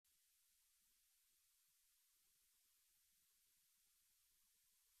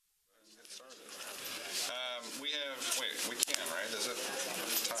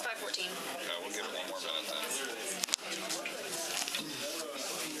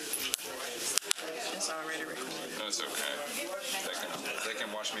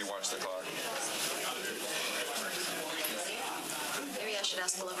watch me watch the clock. Maybe I should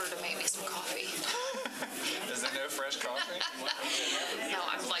ask the lover to make me some coffee. Is there no fresh coffee? No,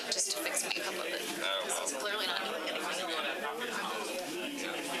 I'm like just to fix me a cup of it. Oh, well. It's clearly not doing anything.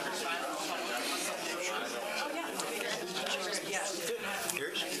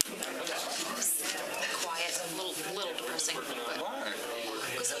 Yours? Quiet, a little depressing. But Why?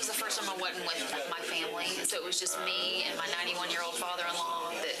 because it was the first time I wasn't with my family, so it was just me and my 91-year-old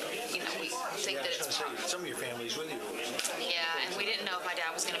father-in-law that, you know, we think that it's Some of your family's with you. yeah, and we didn't know if my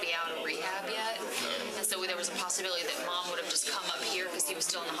dad was going to be out of rehab yet, and so there was a possibility that mom would have just come up here because he was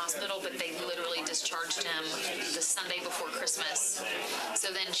still in the hospital, but they literally discharged him the Sunday before Christmas.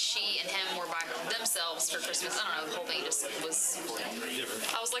 So then she and him were by themselves for Christmas. I don't know, the whole thing just was,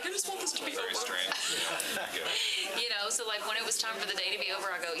 I was like, I just want this to be Very over. strange. You know, so like when it was time for the day to be over,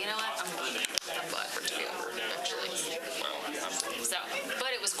 I go, you know what, I'm glad for it to be over, actually. Well, So,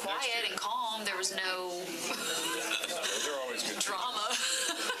 but it was quiet and calm. There was no those are always good. drama.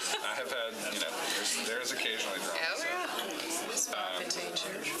 I have had, you know, there's occasionally drama. Oh,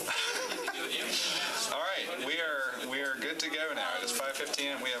 yeah. All right, we are good to go now. It is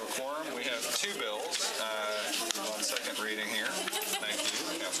 5:15 and we have a quorum. We have two bills on second reading here. Thank you,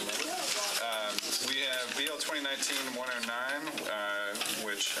 Councilmember. We have BL 2019-109,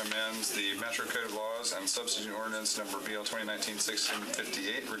 which amends the Metro Code of Laws and substitute ordinance number BL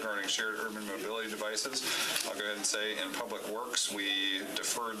 2019-1658 regarding shared urban mobility devices. I'll go ahead and say in Public Works, we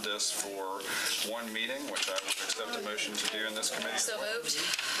deferred this for one meeting, which I would accept a motion to do in this committee. So moved.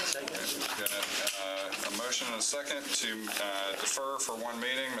 We've got a motion and a second to defer for one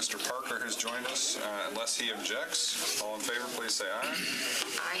meeting. Mr. Parker has joined us. Unless he objects, all in favor, please say aye.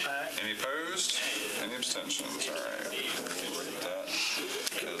 Aye. Any opposed? Any abstentions? All right. We'll look at that.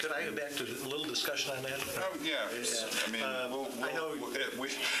 Could I go back to a little discussion on that? Oh, yeah. I mean, I know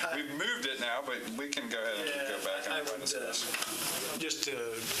we've moved it now, but we can go ahead and go back I and would discuss. just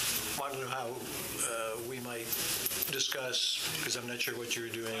want to know how we might discuss, because I'm not sure what you're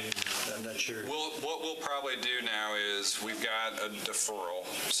doing. I'm not sure. What we'll probably do now is we've got a deferral,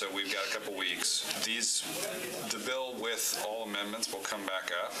 so we've got a couple weeks. The bill with all amendments will come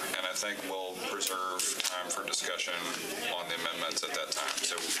back up, and I think we'll preserve time for discussion on the amendments at that time.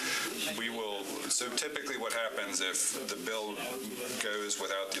 So typically what happens if the bill goes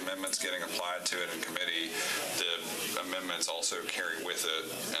without the amendments getting applied to it in committee, the amendments also carry with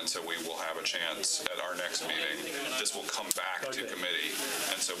it, and so we will have a chance at our next meeting. This will come back to committee,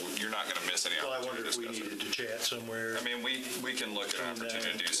 and so you're not going to miss any Well, I opportunity wondered if we to discuss it. needed to chat somewhere. I mean, we can look at an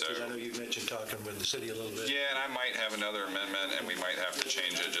opportunity to do so. Because I know you mentioned talking with the city a little bit. Yeah, and I might have another amendment, and we might have to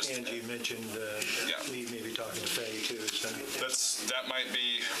change it just. And you mentioned me maybe talking to Faye too. So. That might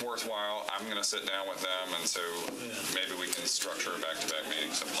be worthwhile. I'm going to sit down with them, and so maybe we can structure a back-to-back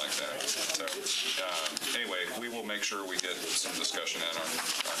meeting, something like that. So anyway, we will make sure we get some discussion in on your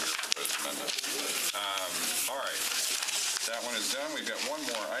proposed amendment. All right. That one is done. We've got one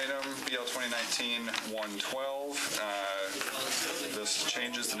more item, BL 2019-112. This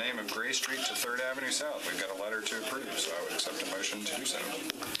changes the name of Gray Street to 3rd Avenue South. We've got a letter to approve, so I would accept a motion to do so.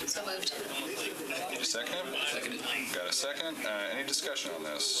 So moved. Need a second? Seconded. Got a second. Any discussion on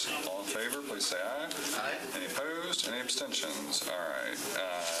this? All in favor, please say aye. Aye. Any opposed? Any abstentions? All right.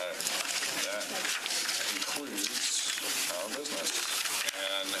 That concludes our business.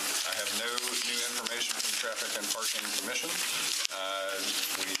 And I have no new information from the Traffic and Parking Commission.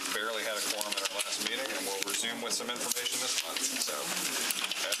 We barely had a quorum at our last meeting, and we'll resume with some information this month. So,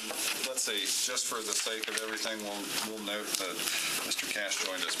 and let's see, just for the sake of everything, we'll note that Mr. Cash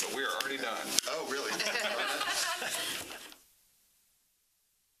joined us, but we are already done. Oh, really?